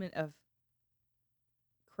moment of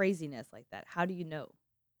craziness like that, how do you know?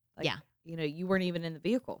 Like, Yeah. You know, you weren't even in the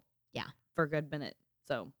vehicle. Yeah. For a good minute.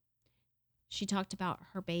 So. She talked about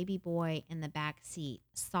her baby boy in the back seat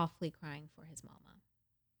softly crying for his mama.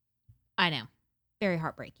 I know. Very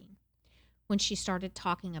heartbreaking. When she started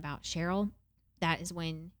talking about Cheryl, that is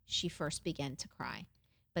when she first began to cry.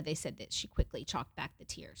 But they said that she quickly chalked back the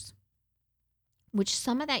tears. Which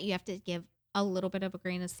some of that you have to give a little bit of a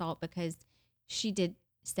grain of salt, because she did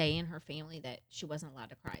say in her family that she wasn't allowed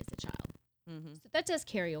to cry as a child. Mm-hmm. So that does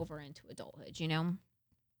carry over into adulthood, you know?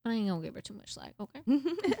 But I ain't going to give her too much slack, okay?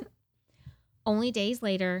 Only days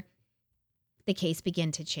later, the case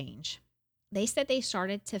began to change. They said they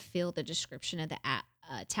started to feel the description of the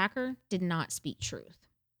attacker did not speak truth.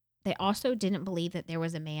 They also didn't believe that there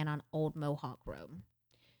was a man on Old Mohawk Road.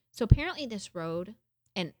 So apparently this road,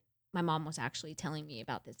 and my mom was actually telling me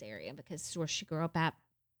about this area because it's where she grew up at,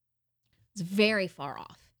 it's very far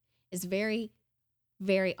off. It's very,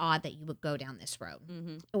 very odd that you would go down this road.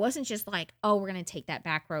 Mm-hmm. It wasn't just like, oh, we're going to take that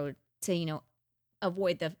back road to, you know,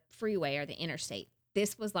 avoid the freeway or the interstate.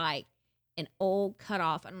 This was like an old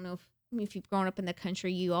cutoff. I don't know if you've grown up in the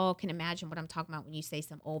country, you all can imagine what I'm talking about when you say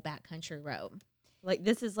some old backcountry road. Like,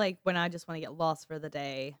 this is like when I just want to get lost for the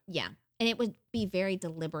day. Yeah. And it would be very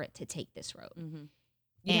deliberate to take this road. Mm-hmm.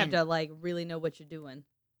 You have to, like, really know what you're doing.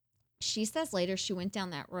 She says later she went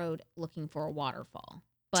down that road looking for a waterfall.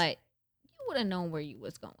 But you would have known where you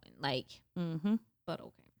was going. Like, but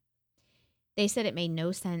okay. They said it made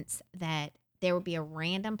no sense that there would be a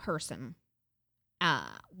random person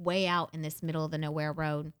way out in this middle of the nowhere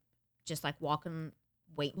road, just like walking,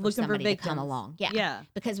 waiting for Looking somebody for to come along. Yeah.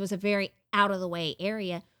 Because it was a very out of the way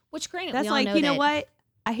area, which granted, that's we all like, know you know that, what?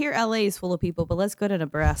 I hear LA is full of people, but let's go to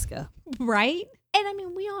Nebraska. Right? And I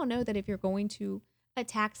mean, we all know that if you're going to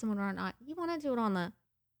attack someone or not, you want to do it on the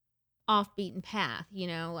off-beaten path, you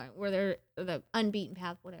know, like where they're the unbeaten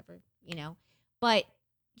path, whatever, you know. But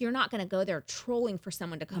you're not going to go there trolling for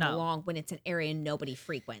someone to come along when it's an area nobody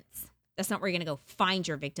frequents. That's not where you're going to go find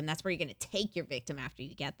your victim. That's where you're going to take your victim after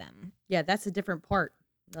you get them. Yeah, that's a different part.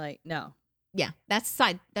 Like, no. Yeah, that's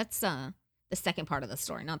the second part of the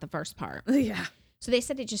story, not the first part. Yeah. So they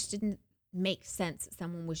said it just didn't make sense that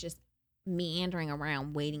someone was just meandering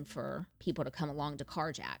around waiting for people to come along to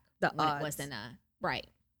carjack. The when odds. It wasn't right.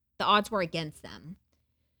 The odds were against them.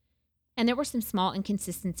 And there were some small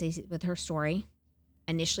inconsistencies with her story.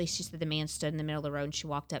 Initially, she said the man stood in the middle of the road and she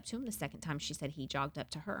walked up to him. The second time, she said he jogged up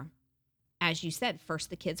to her. As you said, first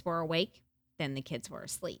the kids were awake, then the kids were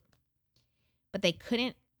asleep. But they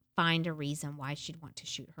couldn't find a reason why she'd want to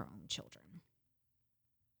shoot her own children.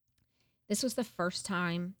 This was the first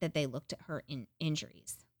time that they looked at her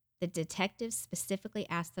injuries. The detectives specifically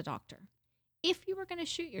asked the doctor, if you were going to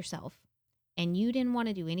shoot yourself and you didn't want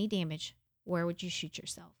to do any damage, where would you shoot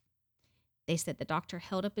yourself? They said the doctor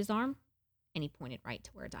held up his arm and he pointed right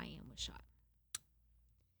to where Diane was shot.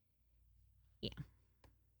 Yeah.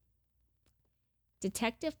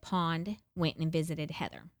 Detective Pond went and visited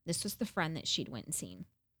Heather. This was the friend that she'd went and seen.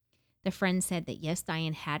 The friend said that yes,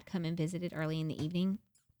 Diane had come and visited early in the evening,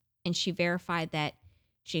 and she verified that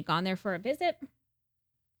she had gone there for a visit,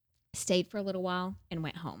 stayed for a little while, and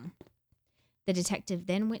went home. The detective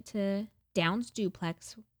then went to Down's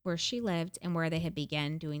duplex where she lived and where they had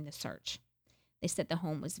begun doing the search. They said the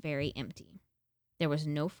home was very empty. There was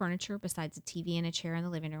no furniture besides a TV and a chair in the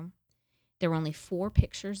living room. There were only 4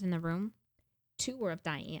 pictures in the room. 2 were of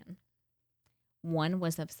Diane. 1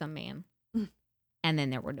 was of some man. And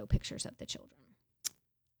then there were no pictures of the children.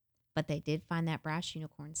 But they did find that brass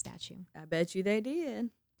unicorn statue. I bet you they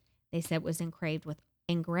did. They said it was engraved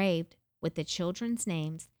with the children's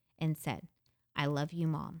names and said, I love you,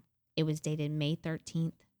 Mom. It was dated May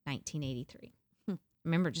 13th, 1983.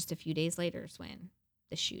 Remember, just a few days later is when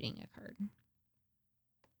the shooting occurred.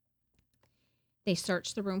 They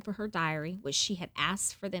searched the room for her diary, which she had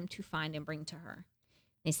asked for them to find and bring to her.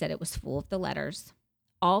 They said it was full of the letters.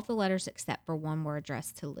 All of the letters except for one were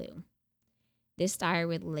addressed to Lou. This diary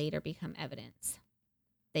would later become evidence.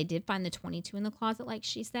 They did find the .22 in the closet, like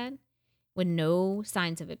she said, with no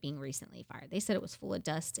signs of it being recently fired. They said it was full of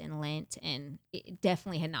dust and lint, and it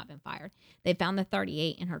definitely had not been fired. They found the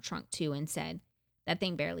 .38 in her trunk, too, and said that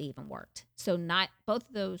thing barely even worked. So not both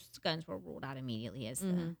of those guns were ruled out immediately as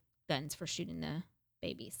the guns for shooting the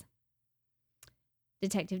babies.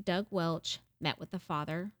 Detective Doug Welch met with the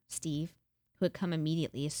father, Steve, who had come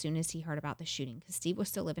immediately as soon as he heard about the shooting, because Steve was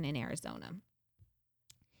still living in Arizona.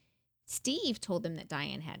 Steve told them that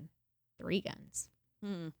Diane had 3 guns.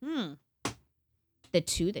 Mm-hmm. The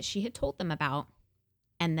 2 that she had told them about,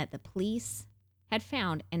 and that the police had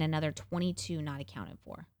found, and another .22 not accounted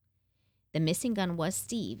for. The missing gun was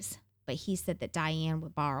Steve's, but he said that Diane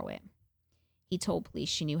would borrow it. He told police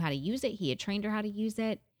she knew how to use it. He had trained her how to use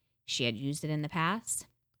it. She had used it in the past.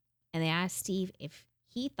 And they asked Steve if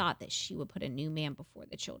he thought that she would put a new man before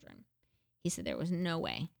the children. He said there was no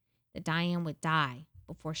way that Diane would die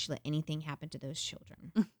before she let anything happen to those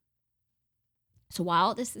children. So while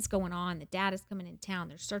all this is going on, the dad is coming in town.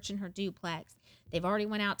 They're searching her duplex. They've already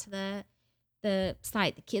went out to the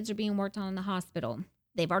site. The kids are being worked on in the hospital.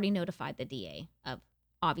 They've already notified the DA of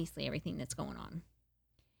obviously everything that's going on.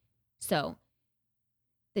 So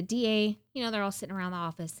the DA, they're all sitting around the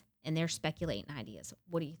office and they're speculating ideas.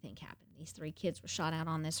 What do you think happened? These 3 kids were shot out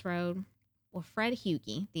on this road. Well, Fred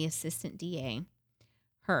Hughey, the assistant DA,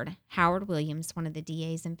 heard Howard Williams, one of the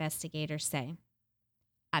DA's investigators, say,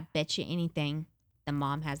 "I bet you anything the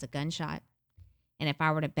mom has a gunshot. And if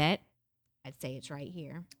I were to bet, I'd say it's right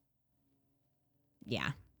here."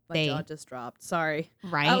 Yeah. My jaw just dropped. Sorry.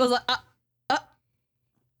 Right? I was like,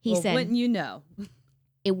 He said, wouldn't you know?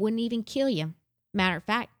 It wouldn't even kill you. Matter of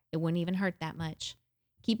fact, it wouldn't even hurt that much.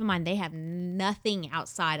 Keep in mind, they have nothing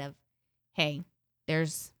outside of, hey,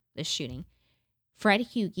 there's this shooting. Fred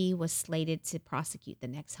Hughey was slated to prosecute the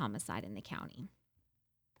next homicide in the county.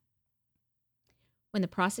 When the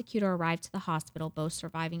prosecutor arrived to the hospital, both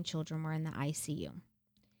surviving children were in the ICU.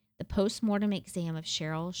 The post-mortem exam of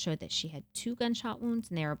Cheryl showed that she had 2 gunshot wounds,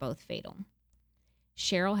 and they were both fatal.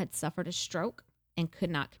 Cheryl had suffered a stroke and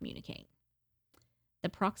could not communicate. The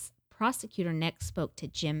prosecutor next spoke to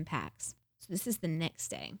Jim Pax. So this is the next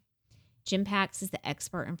day. Jim Pax is the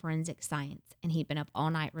expert in forensic science, and he'd been up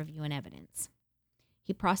all night reviewing evidence.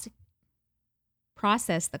 He processed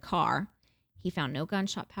the car. He found no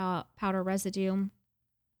gunshot powder residue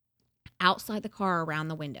outside the car around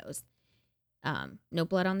the windows. No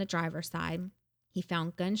blood on the driver's side. He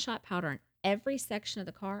found gunshot powder in every section of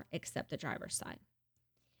the car except the driver's side.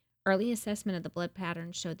 Early assessment of the blood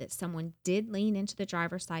pattern showed that someone did lean into the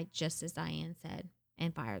driver's side, just as Diane said,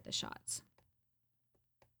 and fired the shots.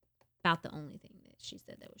 About the only thing that she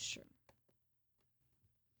said that was true.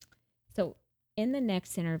 So in the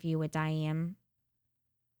next interview with Diane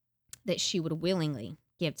that she would willingly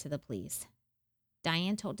give to the police,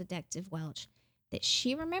 Diane told Detective Welch that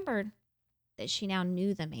she remembered that she now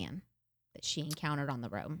knew the man that she encountered on the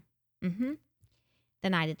road. The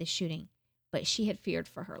night of the shooting. But she had feared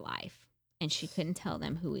for her life, and she couldn't tell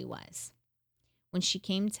them who he was. When she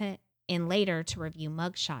came in later to review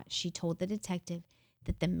mugshots, she told the detective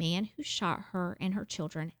that the man who shot her and her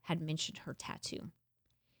children had mentioned her tattoo.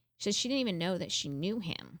 She said she didn't even know that she knew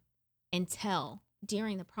him until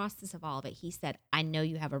during the process of all of it, he said, "I know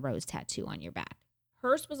you have a rose tattoo on your back."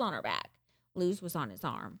 Hers was on her back. Lou's was on his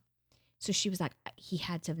arm. So she was like, he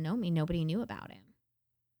had to have known me. Nobody knew about him.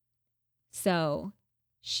 So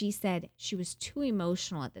she said she was too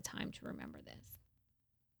emotional at the time to remember this.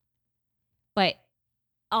 But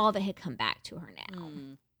all of it had come back to her now.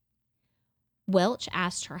 Welch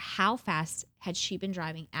asked her how fast had she been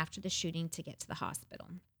driving after the shooting to get to the hospital.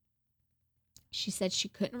 She said she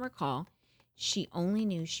couldn't recall. She only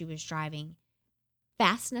knew she was driving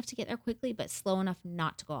fast enough to get there quickly, but slow enough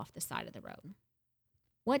not to go off the side of the road.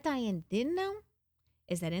 What Diane didn't know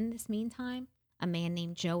is that in this meantime, a man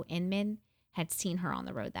named Joe Inman had seen her on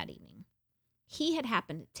the road that evening. He had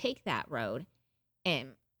happened to take that road,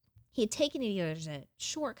 and he had taken it either as a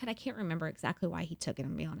shortcut. I can't remember exactly why he took it, to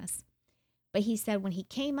be honest. But he said when he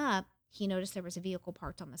came up, he noticed there was a vehicle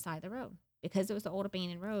parked on the side of the road. Because it was an old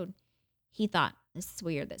abandoned road, he thought, this is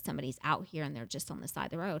weird that somebody's out here and they're just on the side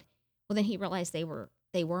of the road. Well, then he realized they were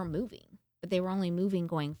moving, but they were only moving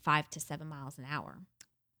going 5 to 7 miles an hour.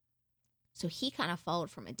 So he kind of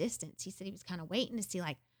followed from a distance. He said he was kind of waiting to see,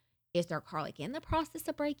 like, is their car like in the process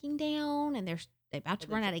of breaking down and they're about to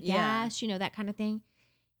run out of gas, that kind of thing.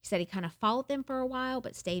 He said he kind of followed them for a while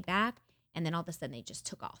but stayed back, and then all of a sudden they just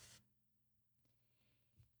took off.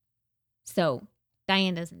 So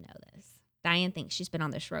Diane doesn't know this. Diane thinks she's been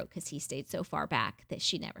on this road because he stayed so far back that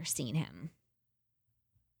she'd never seen him.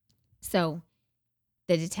 So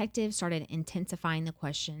the detective started intensifying the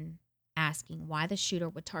question, asking why the shooter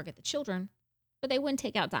would target the children, but they wouldn't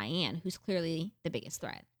take out Diane, who's clearly the biggest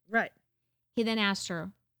threat. Right. He then asked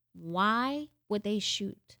her, why would they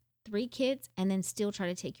shoot 3 kids and then still try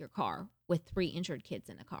to take your car with 3 injured kids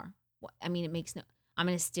in the car? I mean, it makes no... I'm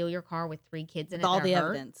going to steal your car with 3 kids in With it. all that the are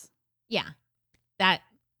hurt? evidence. Yeah.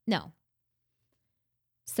 No.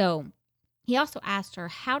 So he also asked her,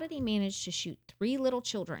 how did he manage to shoot 3 little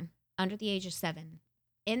children under the age of 7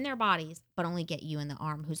 in their bodies, but only get you in the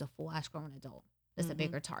arm, who's a full-ass grown adult? That's a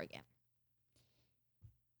bigger target.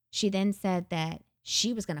 She then said that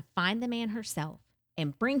she was going to find the man herself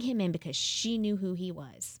and bring him in because she knew who he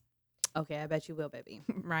was. Okay, I bet you will, baby.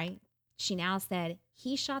 Right? She now said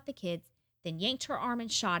he shot the kids, then yanked her arm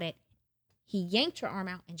and shot it. He yanked her arm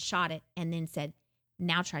out and shot it, and then said,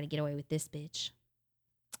 now try to get away with this bitch.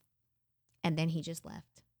 And then he just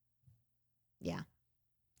left. Yeah.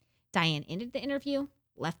 Diane ended the interview,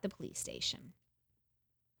 left the police station.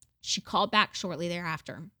 She called back shortly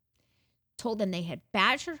thereafter, told them they had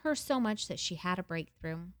badgered her so much that she had a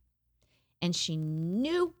breakthrough. And she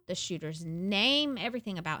knew the shooter's name,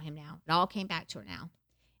 everything about him now. It all came back to her now.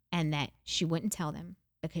 And that she wouldn't tell them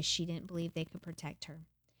because she didn't believe they could protect her.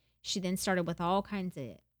 She then started with all kinds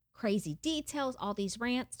of crazy details, all these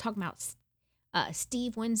rants, talking about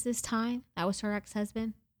Steve wins this time. That was her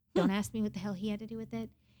ex-husband. Don't ask me what the hell he had to do with it.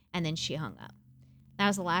 And then she hung up. That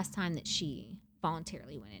was the last time that she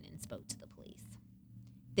voluntarily went in and spoke to the police.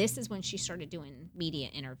 This is when she started doing media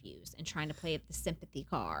interviews and trying to play up the sympathy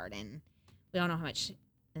card. And we all know how much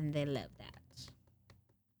and they love that.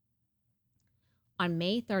 On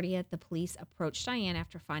May 30th, the police approached Diane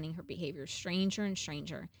after finding her behavior stranger and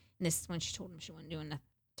stranger. And this is when she told them she wasn't doing nothing,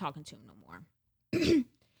 talking to him no more.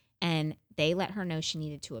 And they let her know she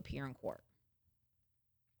needed to appear in court.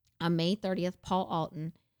 On May 30th, Paul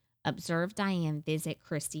Alton observed Diane visit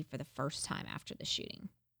Christy for the first time after the shooting.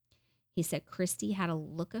 He said Christy had a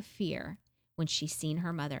look of fear when she seen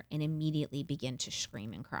her mother and immediately began to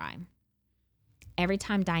scream and cry. Every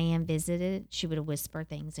time Diane visited, she would whisper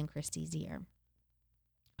things in Christy's ear.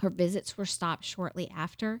 Her visits were stopped shortly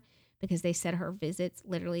after because they said her visits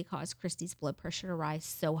literally caused Christy's blood pressure to rise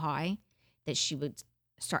so high that she would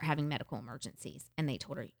start having medical emergencies. And they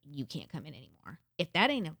told her, you can't come in anymore. If that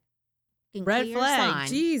ain't a red clear flag, sign,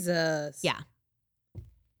 Jesus. Yeah.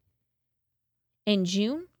 In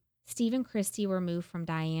June, Steve and Christy were moved from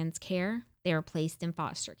Diane's care. They were placed in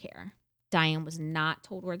foster care. Diane was not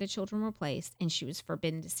told where the children were placed, and she was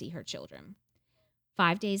forbidden to see her children.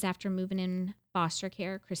 5 days after moving in foster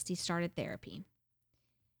care, Christy started therapy.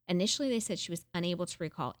 Initially, they said she was unable to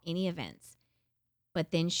recall any events,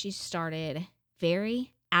 but then she started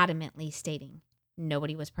very adamantly stating,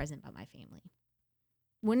 nobody was present but my family.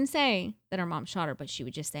 Wouldn't say that her mom shot her, but she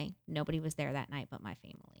would just say, nobody was there that night but my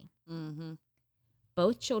family. Mm-hmm.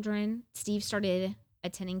 Both children, Steve started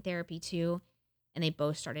attending therapy too, and they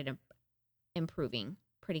both started improving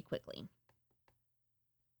pretty quickly.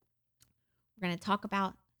 We're going to talk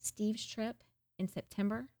about Steve's trip in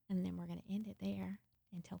September, and then we're going to end it there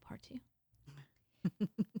until part 2.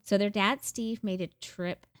 So their dad, Steve, made a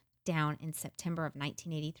trip down in September of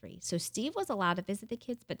 1983. So Steve was allowed to visit the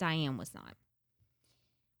kids, but Diane was not.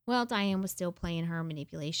 Well, Diane was still playing her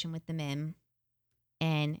manipulation with the men,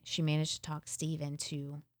 and she managed to talk Steve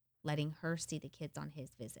into letting her see the kids on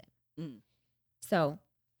his visit. So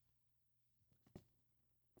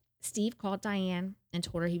Steve called Diane and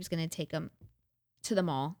told her he was going to take them to the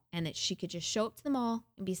mall and that she could just show up to the mall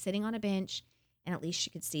and be sitting on a bench and at least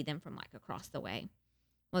she could see them from like across the way.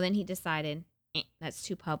 Well, then he decided that's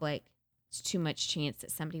too public. It's too much chance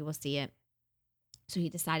that somebody will see it. So he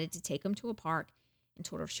decided to take them to a park and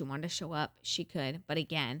told her if she wanted to show up, she could. But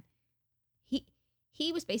again,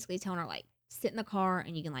 he was basically telling her, like, sit in the car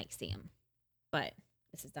and you can, like, see them. But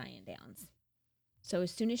this is Diane Downs. So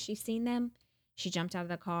as soon as she seen them, she jumped out of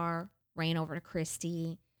the car, ran over to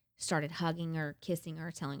Christy, started hugging her, kissing her,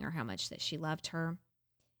 telling her how much that she loved her.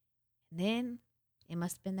 And then it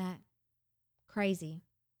must have been that crazy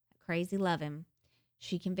loving.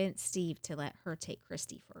 She convinced Steve to let her take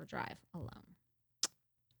Christy for a drive alone.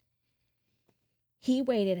 He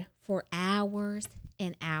waited for hours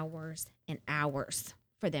and hours and hours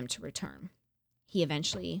for them to return. He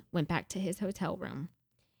eventually went back to his hotel room,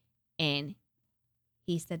 and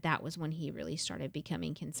he said that was when he really started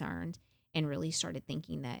becoming concerned and really started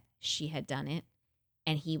thinking that she had done it,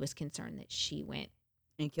 and he was concerned that she went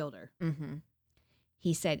and killed her. Mm-hmm.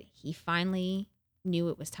 He said he finally knew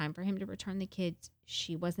it was time for him to return the kids.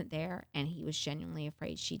 She wasn't there, and he was genuinely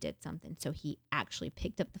afraid she did something. So he actually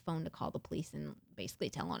picked up the phone to call the police and basically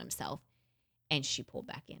tell on himself. And she pulled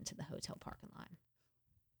back into the hotel parking lot.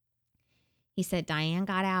 He said Diane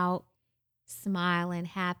got out, smiling,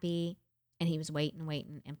 happy, and he was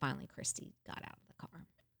waiting, and finally Christy got out of the car.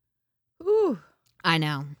 Ooh. I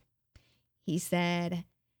know. He said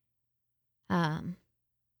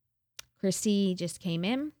Christy just came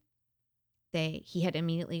in. He had to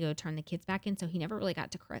immediately go turn the kids back in, so he never really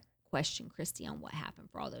got to question Christy on what happened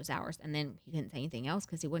for all those hours. And then he couldn't say anything else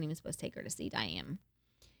because he wasn't even supposed to take her to see Diane.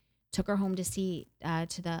 Took her home to see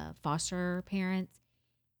to the foster parents,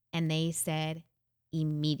 and they said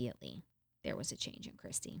immediately there was a change in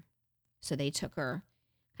Christy. So they took her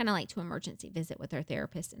kind of like to emergency visit with her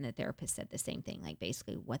therapist, and the therapist said the same thing, like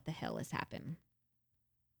basically what the hell has happened.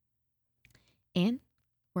 And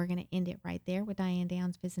we're going to end it right there with Diane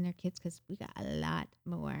Downs visiting her kids because we got a lot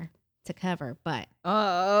more to cover. But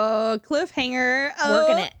cliffhanger. We're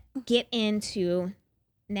going to get into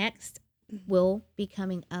next will be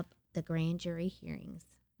coming up the grand jury hearings.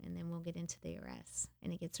 And then we'll get into the arrests.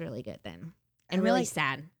 And it gets really good then. And really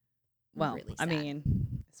sad. Well, really I sad. mean,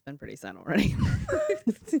 it's been pretty sad already.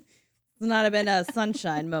 It's not been a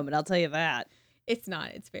sunshine moment, I'll tell you that. It's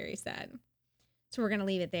not. It's very sad. So we're going to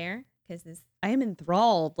leave it there because this. I am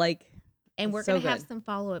enthralled. And we're going to have some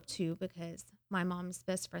follow up too because my mom's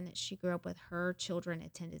best friend that she grew up with, her children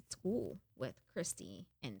attended school with Christy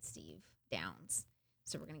and Steve Downs.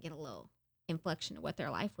 So we're going to get a little inflection of what their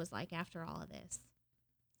life was like after all of this.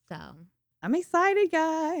 So I'm excited,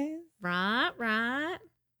 guys. Right.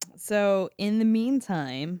 So in the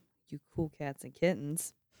meantime, you cool cats and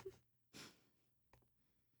kittens.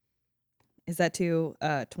 Is that to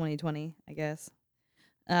 2020, I guess?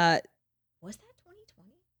 Was that 2020?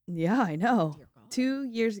 Yeah, I know. Dear God. 2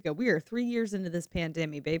 years ago. We are 3 years into this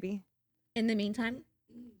pandemic, baby. In the meantime,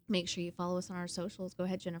 make sure you follow us on our socials. Go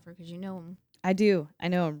ahead, Jennifer, because you know them. I do. I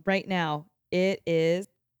know them right now. It is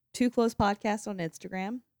Too Close Podcast on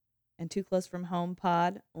Instagram and Too Close From Home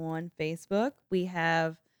Pod on Facebook.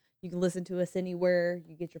 You can listen to us anywhere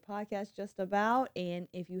you get your podcast just about. And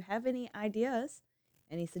if you have any ideas,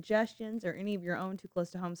 any suggestions, or any of your own Too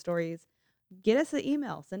Close to Home stories, get us an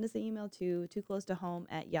email. Send us an email to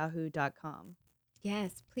tooclosetohome@yahoo.com.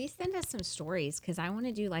 Yes, please send us some stories because I want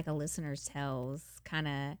to do like a listener's tales kind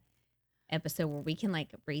of episode where we can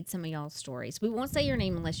like read some of y'all's stories. We won't say your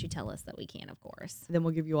name unless you tell us that we can, of course. Then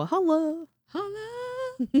we'll give you a holla. Holla.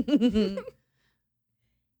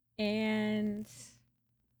 And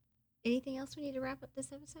anything else we need to wrap up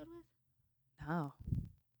this episode with? Oh,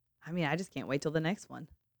 I mean, I just can't wait till the next one.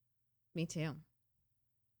 Me too.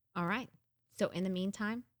 All right. So in the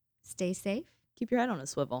meantime, stay safe. Keep your head on a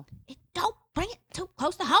swivel. And don't bring it too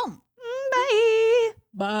close to home.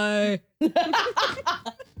 Bye. Bye.